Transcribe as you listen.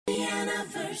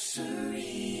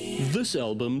anniversary. This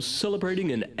album's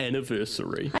celebrating an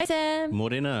anniversary. Hi, Sam.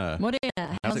 Morena.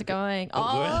 How's it going?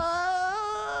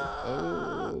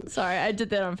 Sorry, I did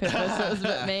that on purpose. So it was a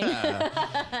bit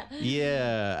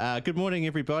mean. Good morning,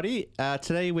 everybody.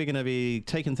 Today we're going to be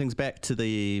taking things back to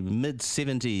the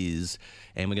mid-70s,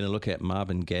 and we're going to look at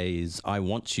Marvin Gaye's I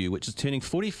Want You, which is turning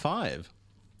 45.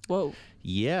 Whoa.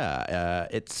 Yeah,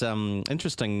 it's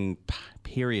interesting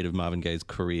period of Marvin Gaye's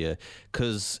career,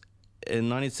 because in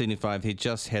 1975 he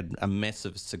just had a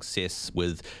massive success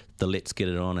with the Let's Get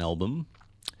It On album.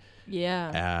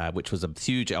 Yeah. Which was a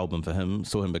huge album for him,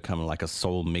 saw him become like a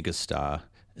soul megastar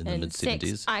in the mid-70s.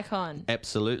 Sex icon.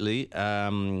 Absolutely.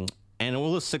 And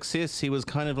all the success, he was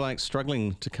kind of like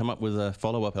struggling to come up with a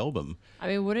follow-up album. I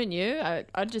mean, wouldn't you?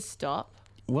 I'd just stop.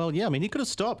 Well, yeah, I mean, he could have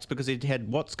stopped because he'd had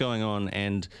What's Going On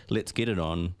and Let's Get It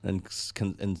On in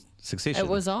succession. It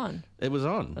was on. It was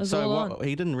on. It was all on.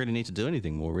 He didn't really need to do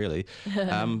anything more, really.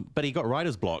 But he got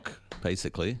writer's block,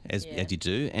 basically, as you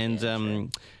do.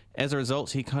 And as a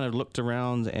result, he kind of looked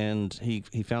around and he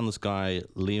found this guy,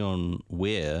 Leon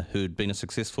Ware, who'd been a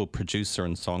successful producer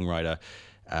and songwriter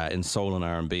in soul and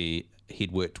R&B.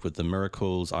 He'd worked with The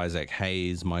Miracles, Isaac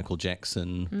Hayes, Michael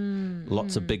Jackson,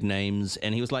 lots of big names.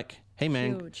 And he was like, hey,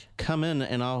 man, come in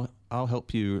and I'll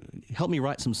help me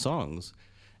write some songs.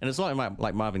 And it's not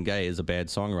like Marvin Gaye is a bad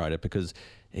songwriter, because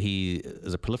he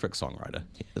is a prolific songwriter.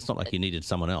 It's not like he needed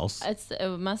someone else.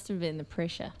 It must have been the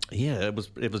pressure. Yeah, it was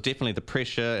definitely the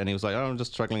pressure, and he was like, oh, I'm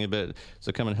just struggling a bit,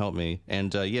 so come and help me.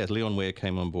 And Leon Ware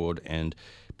came on board and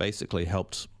basically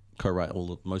helped co-write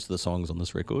most of the songs on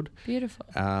this record. Beautiful.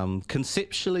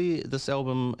 Conceptually, this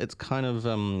album, it's kind of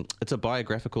it's a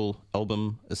biographical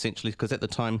album, essentially, because at the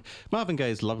time, Marvin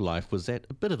Gaye's love life was at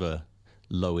a bit of a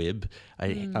low ebb.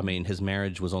 I mean, his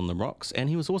marriage was on the rocks, and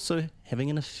he was also having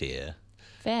an affair.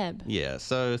 Fab. Yeah,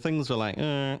 so things were like,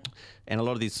 and a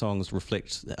lot of these songs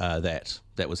reflect that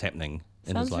was happening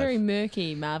in Sounds his life. very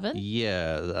murky, Marvin.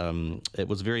 Yeah, it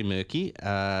was very murky.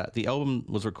 The album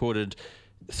was recorded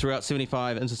throughout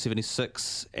 75 into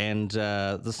 76, and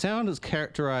the sound is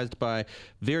characterized by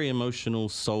very emotional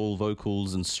soul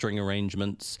vocals and string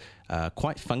arrangements,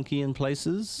 quite funky in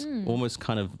places, almost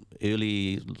kind of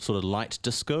early sort of light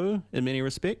disco in many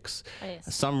respects. Oh,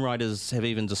 yes. Some writers have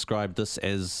even described this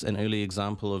as an early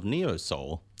example of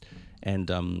neo-soul, and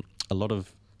a lot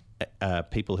of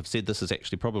people have said this is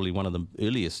actually probably one of the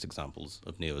earliest examples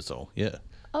of neo-soul. Yeah.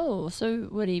 Oh, so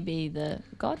would he be the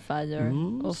godfather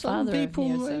or father of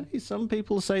neo-soul? Some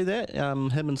people say that.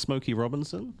 Him and Smokey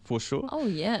Robinson, for sure. Oh,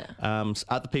 yeah.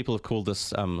 Other people have called this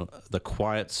the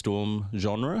quiet storm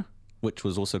genre, which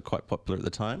was also quite popular at the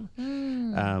time.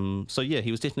 So yeah,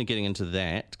 he was definitely getting into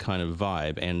that kind of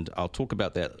vibe, and I'll talk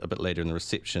about that a bit later in the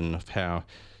reception of how,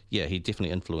 he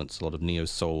definitely influenced a lot of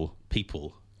neo-soul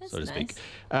people. That's so to nice. speak.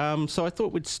 So I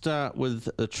thought we'd start with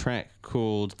a track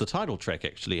called, the title track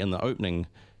actually, and the opening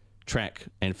track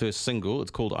and first single. It's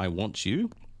called I Want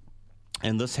You.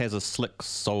 And this has a slick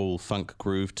soul funk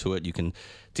groove to it. You can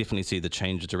definitely see the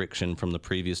change of direction from the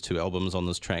previous two albums on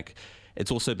this track.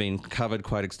 It's also been covered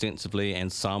quite extensively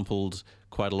and sampled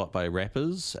quite a lot by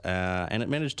rappers. And it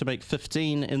managed to make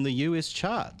 15 in the US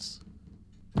charts.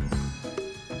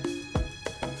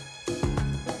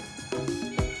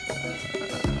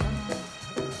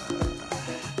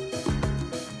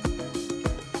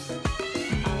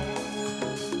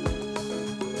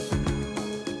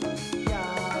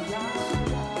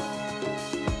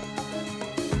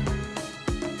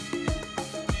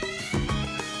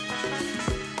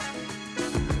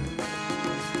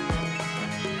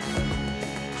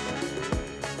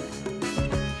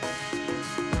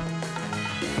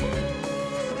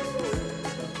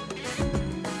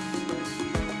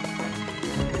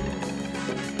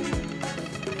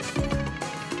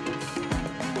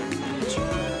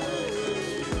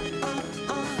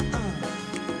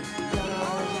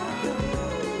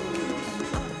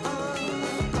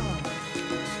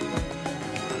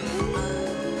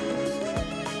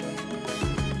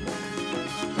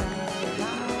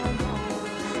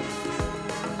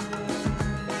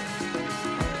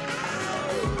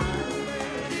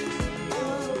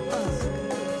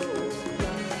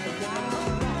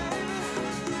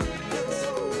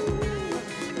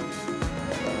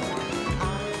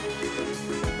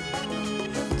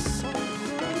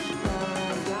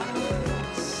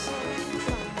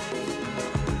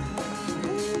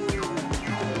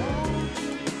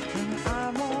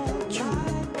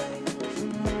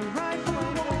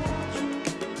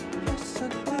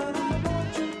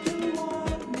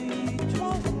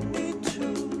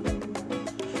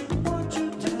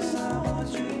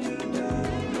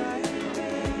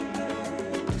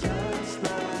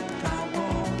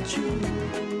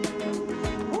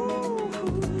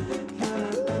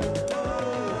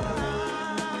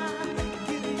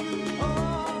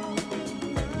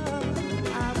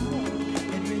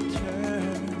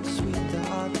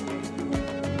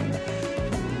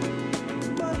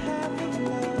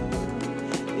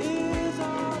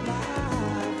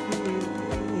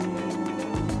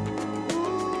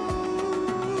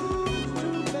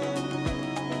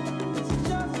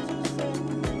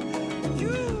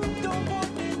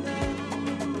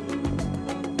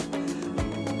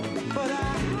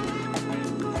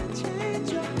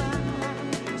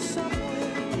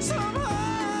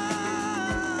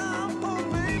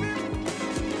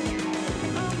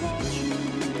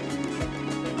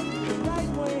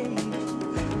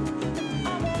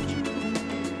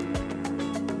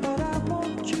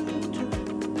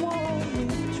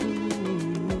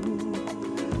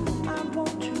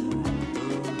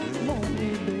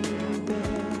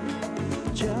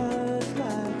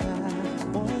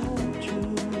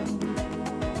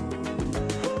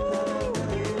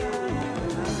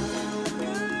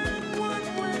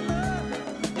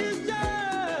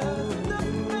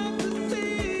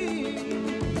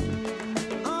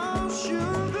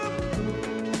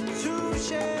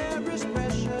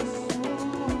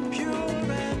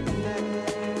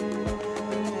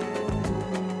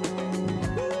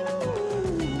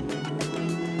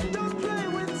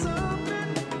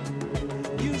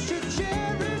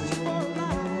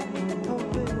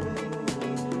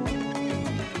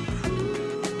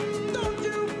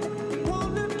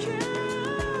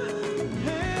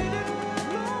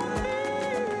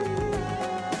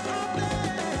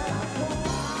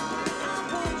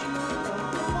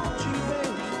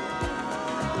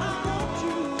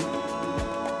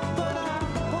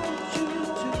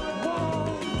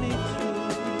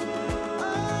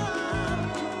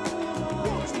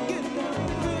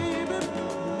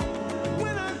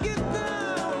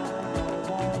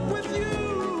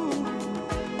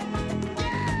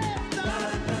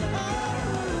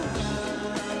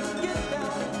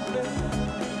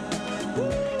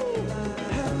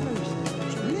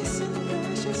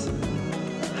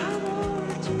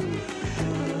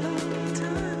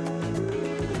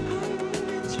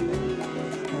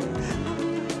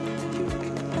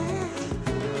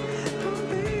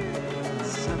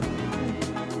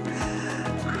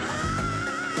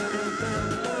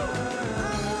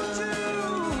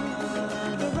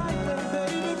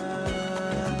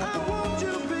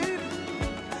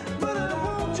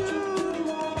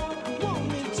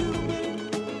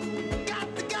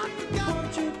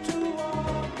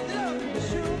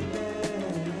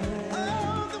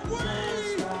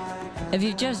 If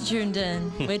you've just tuned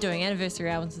in, we're doing anniversary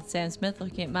albums with Sam Smith,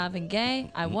 looking at Marvin Gaye,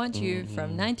 I Want You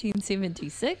from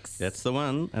 1976. That's the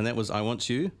one, and that was I Want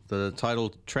You, the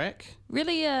title track.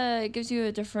 Really gives you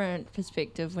a different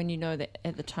perspective when you know that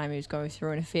at the time he was going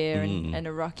through an affair and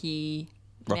a rocky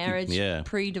marriage, yeah.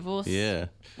 pre-divorce. Yeah.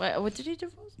 Wait, what did he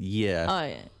divorce? Yeah. Oh,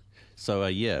 yeah. So,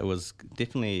 yeah, it was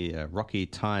definitely a rocky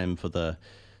time for the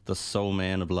soul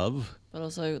man of love. But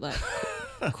also, like...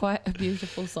 quite a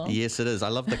beautiful song. Yes, it is. I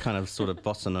love the kind of sort of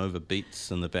bossa nova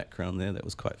beats in the background there. That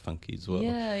was quite funky as well.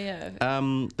 Yeah, yeah.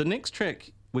 The next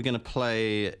track we're going to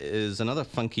play is another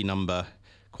funky number,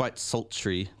 quite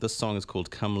sultry. This song is called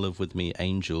Come Live With Me,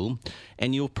 Angel.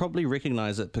 And you'll probably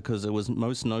recognize it because it was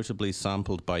most notably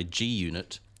sampled by G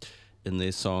Unit in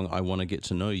their song I Want to Get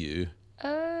to Know You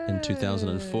in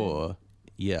 2004.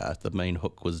 Yeah, the main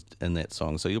hook was in that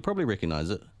song. So you'll probably recognize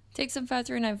it. Texan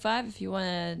 5395 if you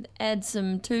want to add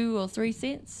some 2 or 3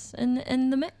 cents in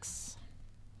the mix.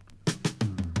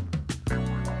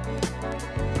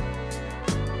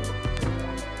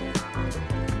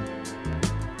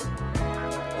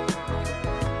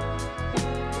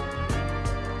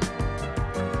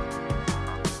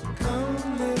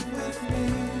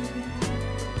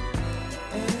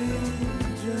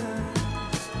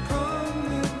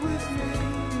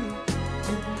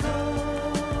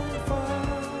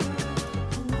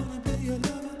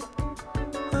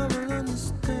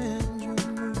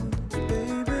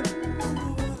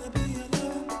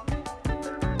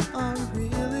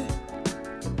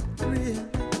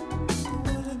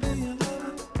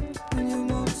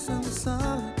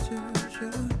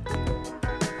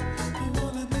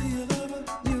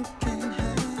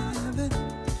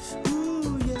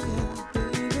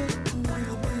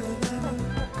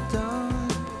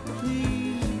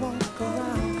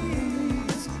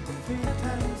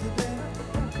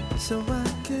 So I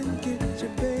can get you,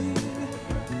 baby.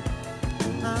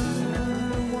 I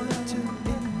want to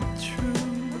be true.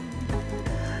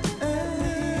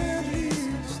 At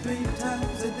least 3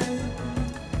 times a day.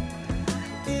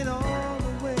 In all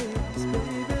the ways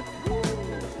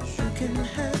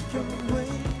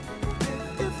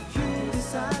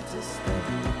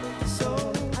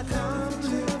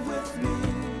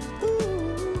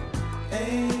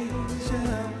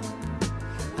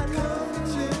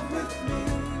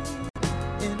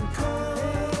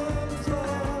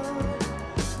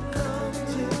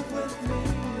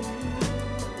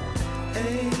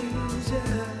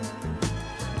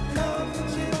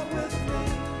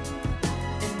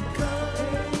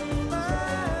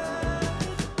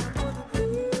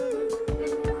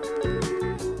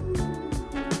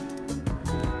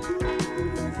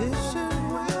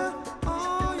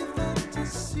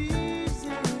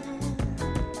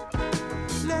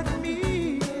Let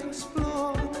me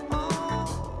explore all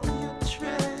your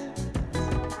trends.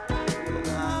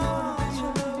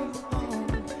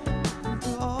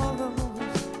 All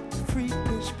those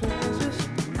freakish pleasures.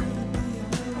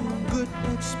 Good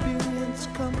experience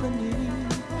company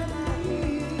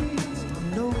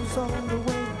knows all the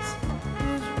ways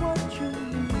is what you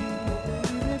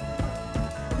need.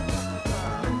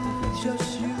 Just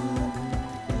you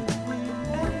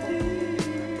and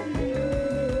me,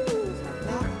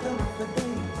 locked up for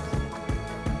days.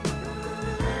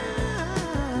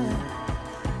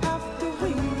 After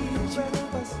we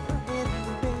breakfast in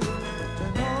the bed,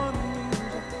 turn on the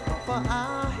music for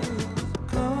our heads.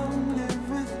 Come live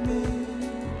with me,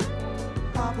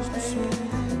 Papa's the sweet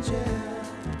angel.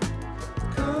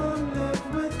 Come live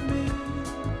with me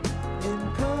in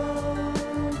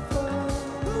comfort.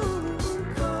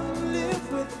 Come live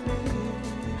with me,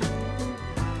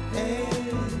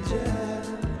 angel.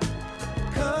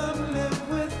 Come live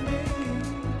with me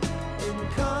in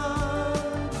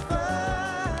comfort.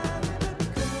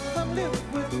 Come live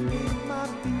with me, my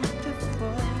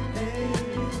beautiful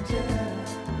angel.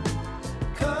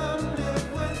 Come live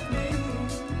with me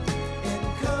in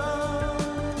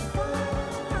comfort.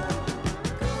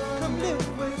 Come live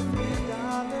with me,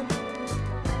 darling,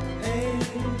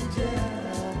 angel.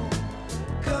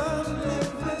 Come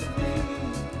live with me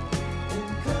in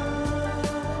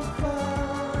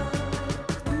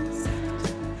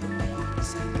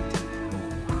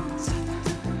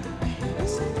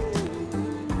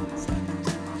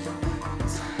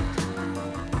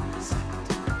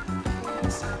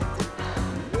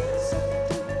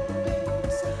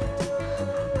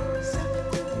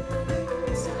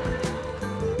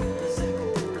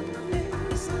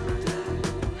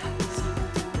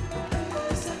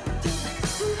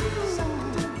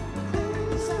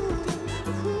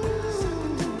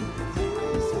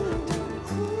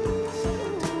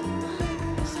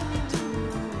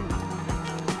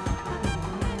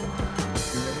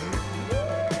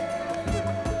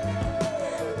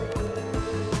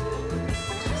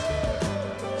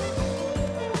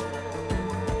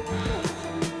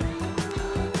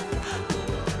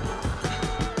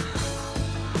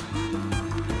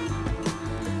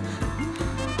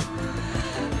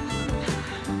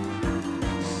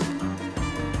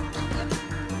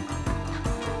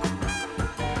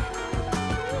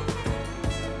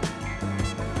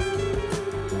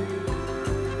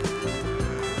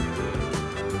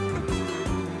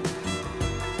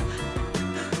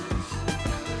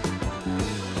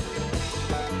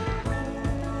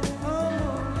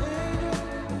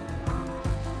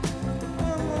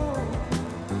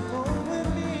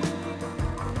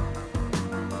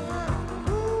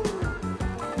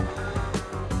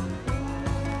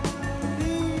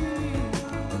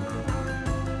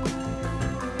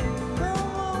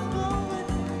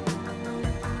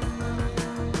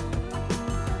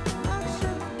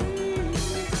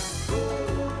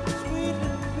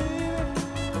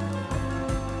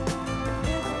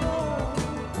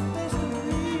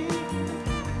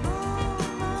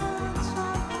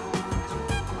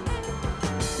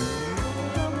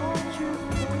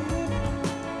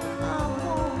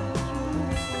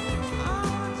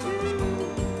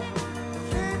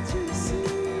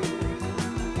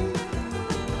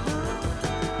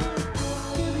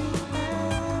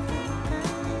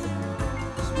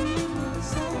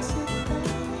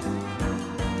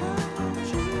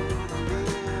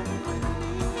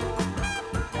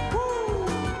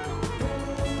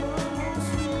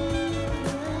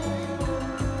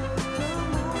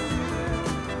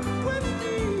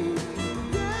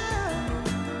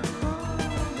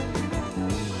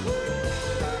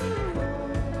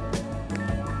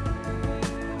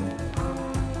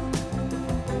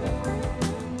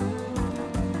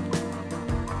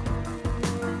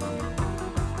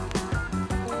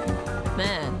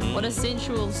What a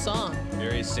sensual song.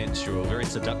 Very sensual, very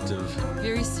seductive.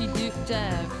 Very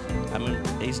seductive. I mean,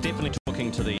 he's definitely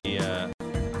talking to the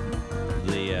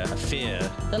affair,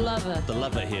 The lover. the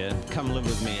lover here. Come live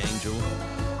with me, angel.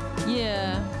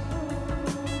 Yeah.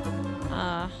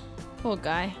 Poor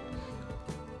guy.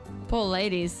 Poor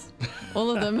ladies. All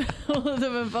of them. All of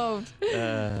them involved.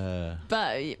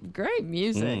 But great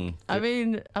music. I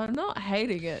mean, I'm not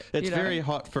hating it. It's very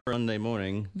hot for a Monday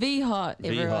morning. V-hot,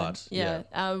 everyone. V-hot, Yeah.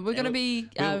 We're going to be...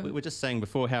 we were just saying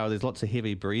before how there's lots of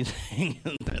heavy breathing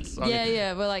in that song.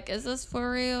 Yeah. We're like, is this for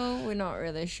real? We're not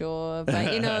really sure.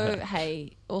 But, you know,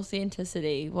 hey,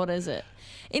 authenticity. What is it?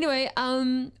 Anyway,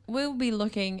 we'll be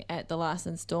looking at the last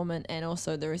installment and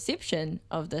also the reception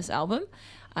of this album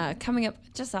coming up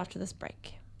just after this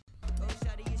break. Oh,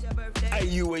 shawty, it's your birthday.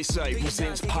 AUSA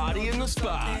presents Party in the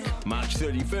Spark, March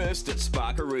 31st at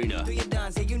Spark Arena.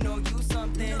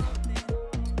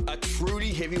 A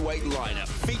truly heavyweight lineup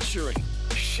featuring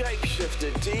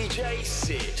Shapeshifter DJ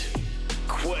Sid,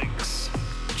 Quicks,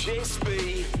 Jess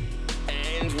B,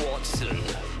 and Watson.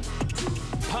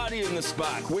 Party in the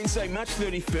Spark, Wednesday, March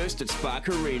 31st at Spark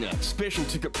Arena. Special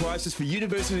ticket prices for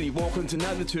university walk-ins and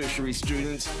other tertiary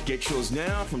students. Get yours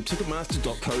now from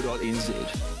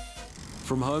ticketmaster.co.nz.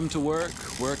 From home to work,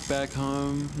 work back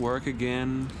home, work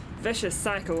again. Vicious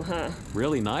cycle, huh?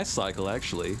 Really nice cycle,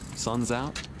 actually. Sun's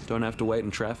out, don't have to wait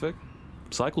in traffic.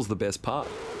 Cycle's the best part.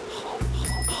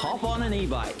 Hop on an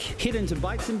e-bike. Head into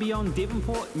Bikes and Beyond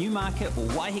Devonport, Newmarket or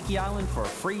Waiheke Island for a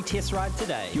free test ride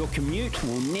today. Your commute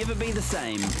will never be the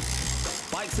same.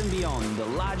 Bikes and Beyond, the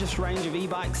largest range of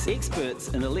e-bikes, experts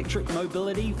in electric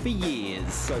mobility for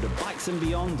years. Go to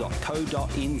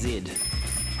bikesandbeyond.co.nz.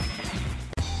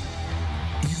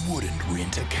 You wouldn't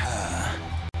rent a car.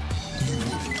 You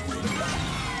wouldn't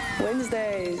rent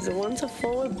Wednesdays, 1 to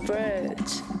 4 with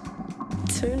Bridge.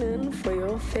 Tune in for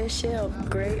your fair share of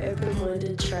great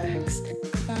open-minded tracks.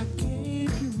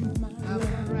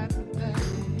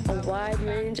 A wide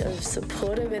range of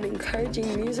supportive and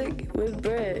encouraging music with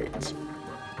Bridge.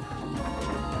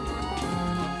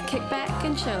 Kick back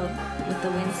and chill with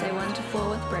the Wednesday 1 to 4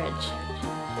 with Bridge.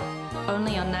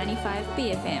 Only on 95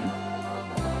 BFM.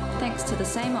 Thanks to the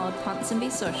same old Ponsonby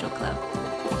Social Club.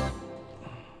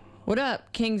 What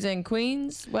up, kings and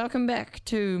queens? Welcome back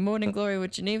to Morning Glory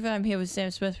with Geneva. I'm here with Sam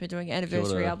Smith. We're doing an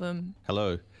anniversary album.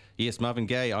 Hello. Yes, Marvin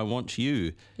Gaye, I Want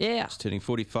You. Yeah. It's turning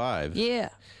 45. Yeah.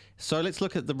 So let's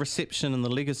look at the reception and the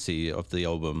legacy of the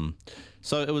album.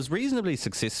 So it was reasonably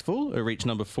successful. It reached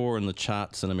number 4 in the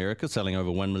charts in America, selling over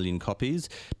 1 million copies.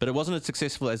 But it wasn't as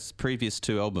successful as previous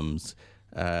 2 albums.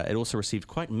 It also received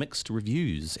quite mixed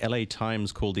reviews. LA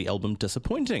Times called the album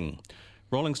disappointing.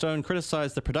 Rolling Stone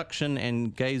criticised the production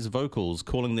and Gaye's vocals,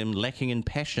 calling them lacking in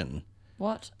passion.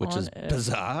 What? Which is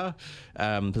bizarre,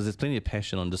 because there's plenty of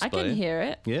passion on display. I can hear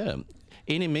it. Yeah.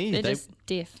 NME, They're just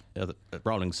deaf.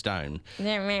 Rolling Stone.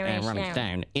 Rolling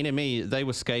Stone. NME, they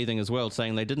were scathing as well,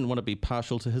 saying they didn't want to be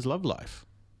partial to his love life.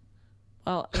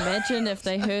 Well, imagine if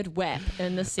they heard WAP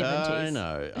in the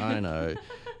 70s. I know.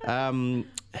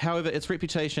 However, its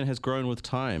reputation has grown with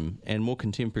time, and more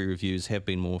contemporary reviews have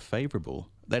been more favourable.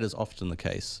 That is often the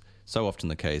case. So often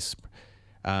the case.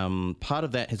 Part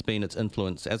of that has been its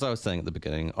influence, as I was saying at the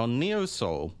beginning, on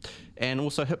neo-soul and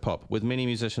also hip-hop, with many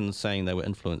musicians saying they were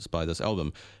influenced by this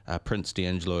album. Prince,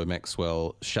 D'Angelo,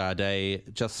 Maxwell, Sade,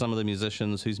 just some of the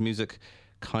musicians whose music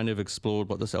kind of explored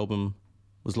what this album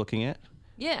was looking at.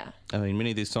 Yeah. I mean, many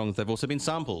of these songs, they've also been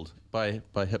sampled by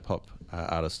hip-hop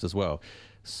artists as well.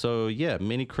 So, yeah,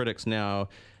 many critics now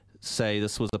say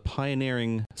this was a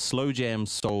pioneering slow jam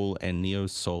soul and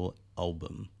neo-soul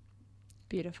album.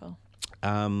 Beautiful.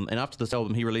 And after this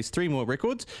album, he released 3 more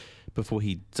records before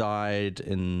he died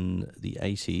in the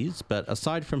 80s. But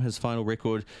aside from his final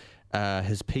record,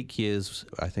 his peak years,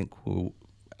 I think,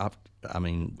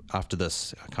 after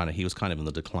this, he was kind of in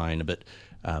the decline a bit.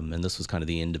 And this was kind of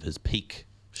the end of his peak,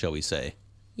 shall we say.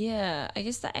 Yeah, I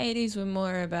guess the 80s were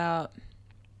more about...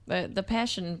 The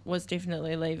passion was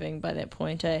definitely leaving by that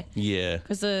point, eh? Yeah.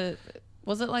 Because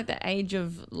was it like the age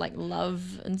of like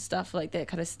love and stuff like that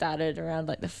kind of started around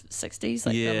like the 60s?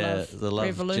 Like the love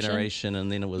revolution generation,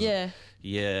 and then it was...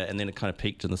 Yeah, and then it kind of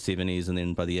peaked in the 70s, and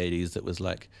then by the 80s it was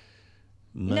like...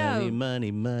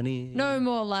 Money. No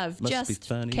more love, Must just be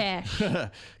funny. Cash.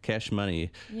 Cash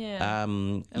money. Yeah.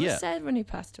 It was sad when he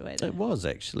passed away, though. It was,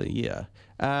 actually, yeah.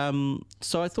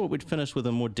 So I thought we'd finish with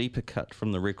a more deeper cut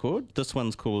from the record. This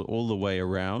one's called All the Way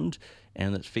Around,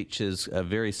 and it features a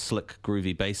very slick,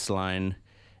 groovy bass line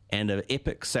and an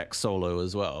epic sax solo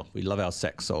as well. We love our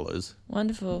sax solos.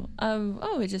 Wonderful.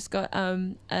 We just got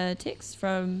a text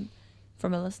from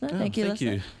a listener. Thank you,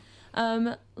 listener.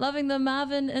 Loving the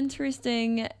Marvin.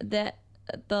 Interesting that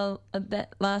that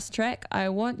last track, I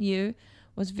Want You,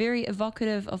 was very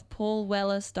evocative of Paul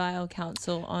Weller style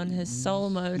Council on his soul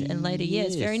mode in later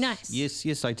years. Very nice.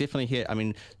 Yes, I definitely hear. I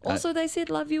mean, also they said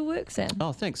love your work, Sam.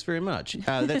 Oh, thanks very much.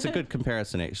 That's a good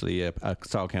comparison, actually.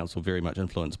 Style Council very much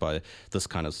influenced by this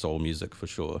kind of soul music for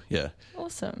sure. Yeah.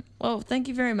 Awesome. Well, thank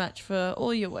you very much for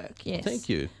all your work. Yes. Thank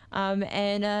you.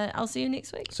 And I'll see you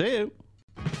next week. See you.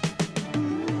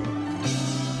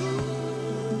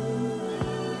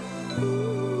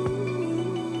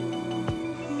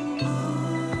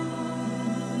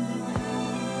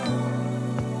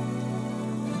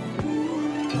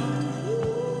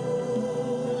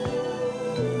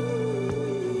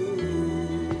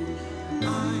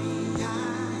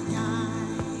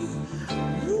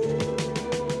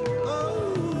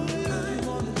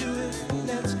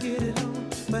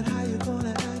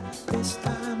 This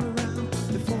time around,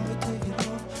 before we take it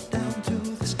off, down to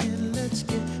the skin, let's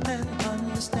get an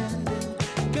understanding.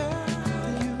 Girl,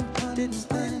 you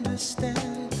didn't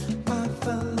understand my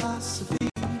philosophy.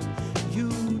 You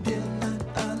did not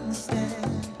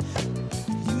understand.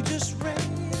 You just ran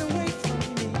away from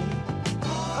me.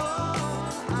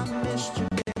 Oh, I missed you,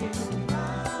 baby.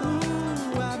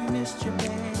 Ooh, I missed you,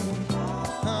 baby.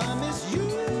 I miss you.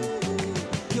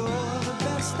 You're the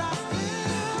best I've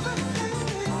ever had.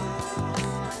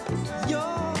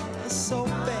 You're so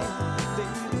bad,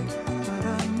 baby, but I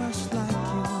must like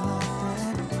you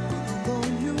like that. Though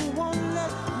you won't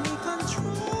let me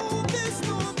control this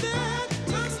nor that,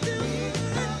 I still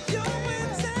enjoy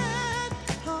that.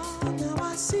 Oh, now I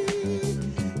see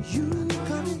you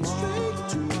coming straight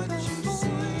to the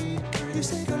point. You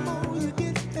say the more you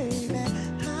get, baby,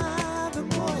 the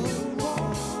more you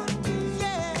want.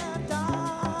 Yeah,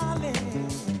 darling,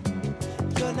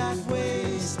 you're not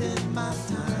wasting my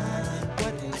time.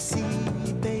 What I see,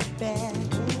 baby,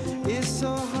 is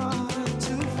so hard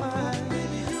to find.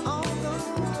 Although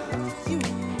you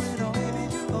and all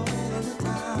over the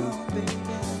town,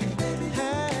 baby,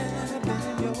 have been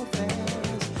in your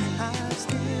past, I've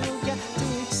still got to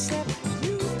accept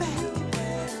you back.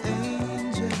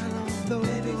 Angel, although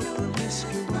you're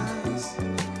promiscuous,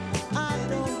 I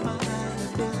don't mind a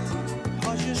bit,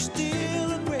 'cause you're still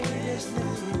the greatest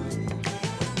thing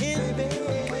in bed.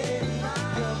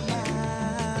 Your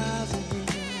miles again.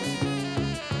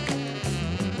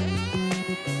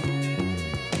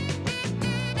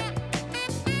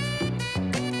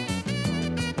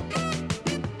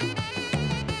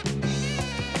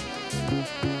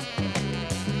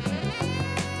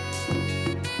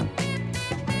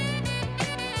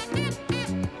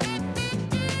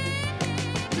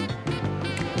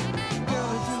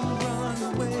 Girl, if you run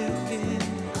away again,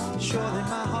 surely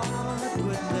my heart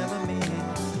would never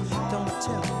mend. Don't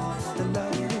tell me the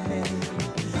love we made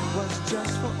was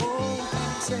just for old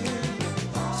time's sake.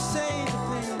 Say the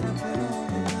pain I put on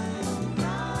your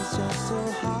mind, it's just so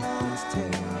hard to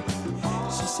take.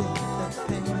 She said that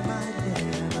pain might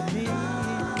never mean.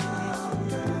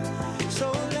 So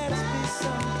let's be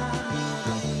sometime.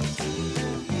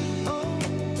 Oh,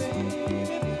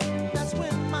 baby, that's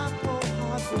when my poor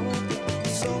heart broke.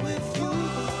 So if you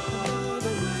love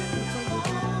the way for your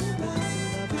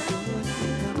love is good,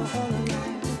 never all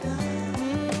alone.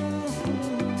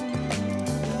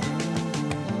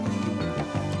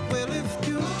 Well, if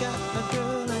you got a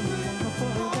girl and you want her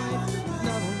for a wife,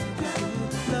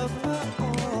 love her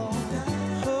all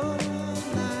her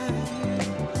life.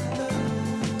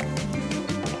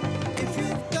 If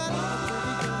you've got a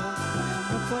pretty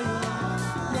girl for your wife,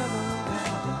 love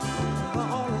her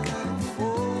all her life. Oh,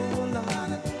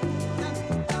 Lord.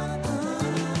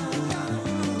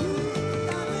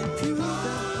 If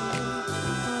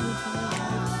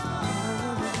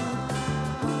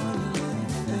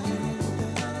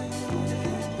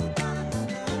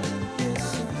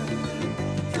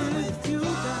you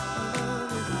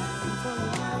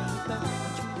got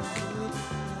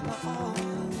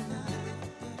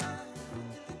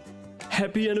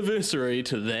Happy anniversary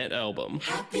to that album.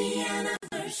 Happy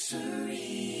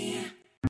anniversary.